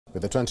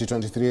With the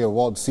 2023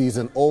 award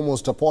season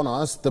almost upon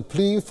us, the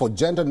plea for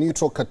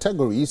gender-neutral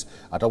categories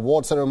at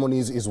award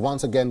ceremonies is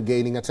once again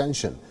gaining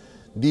attention.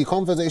 The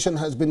conversation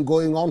has been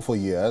going on for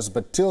years,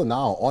 but till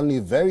now, only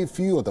very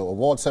few of the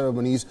award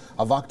ceremonies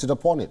have acted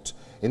upon it.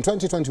 In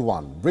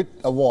 2021, Brit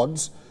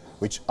Awards,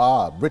 which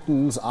are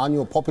Britain's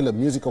annual popular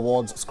music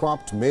awards,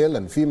 scrapped male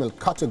and female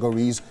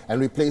categories and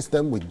replaced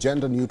them with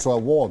gender-neutral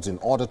awards in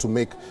order to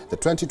make the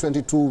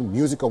 2022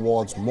 music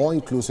awards more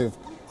inclusive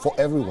for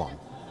everyone.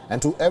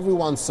 And to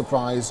everyone's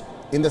surprise,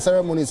 in the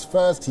ceremony's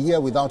first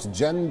year without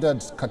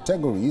gendered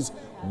categories,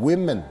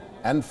 women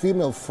and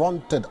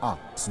female-fronted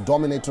acts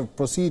dominated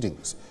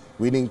proceedings,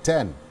 winning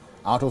 10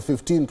 out of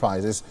 15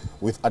 prizes,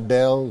 with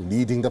Adele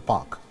leading the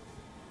pack.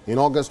 In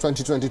August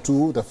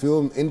 2022, the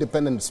Film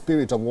Independent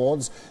Spirit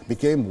Awards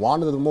became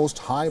one of the most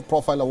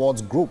high-profile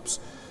awards groups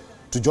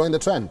to join the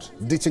trend,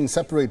 ditching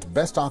separate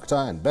Best Actor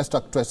and Best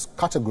Actress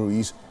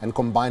categories and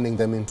combining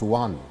them into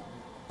one.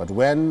 But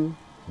when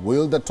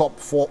will the top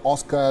 4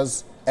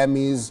 Oscars,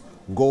 Emmys,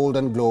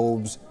 Golden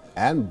Globes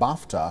and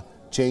BAFTA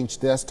change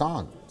their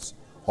stance?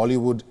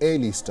 Hollywood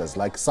A-listers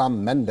like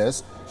Sam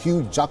Mendes,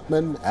 Hugh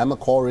Jackman, Emma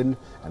Corrin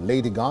and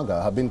Lady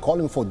Gaga have been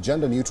calling for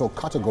gender-neutral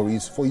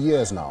categories for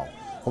years now.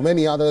 For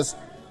many others,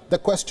 the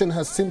question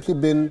has simply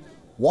been,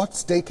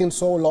 what's taking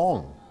so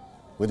long?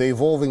 With the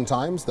evolving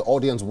times, the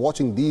audience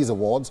watching these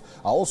awards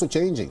are also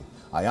changing.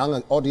 A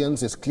young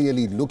audience is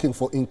clearly looking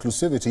for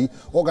inclusivity.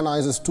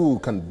 Organizers too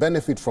can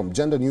benefit from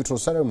gender-neutral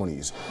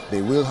ceremonies.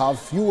 They will have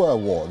fewer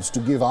awards to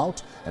give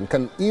out and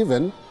can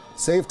even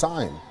save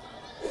time.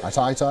 A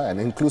tighter and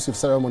inclusive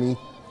ceremony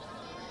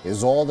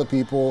is all the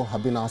people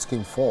have been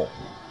asking for.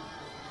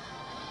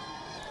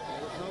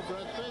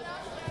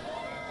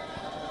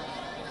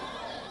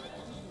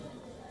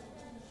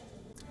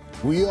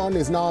 WION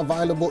is now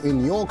available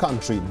in your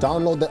country.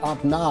 Download the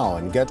app now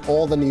and get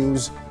all the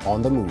news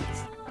on the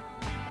move.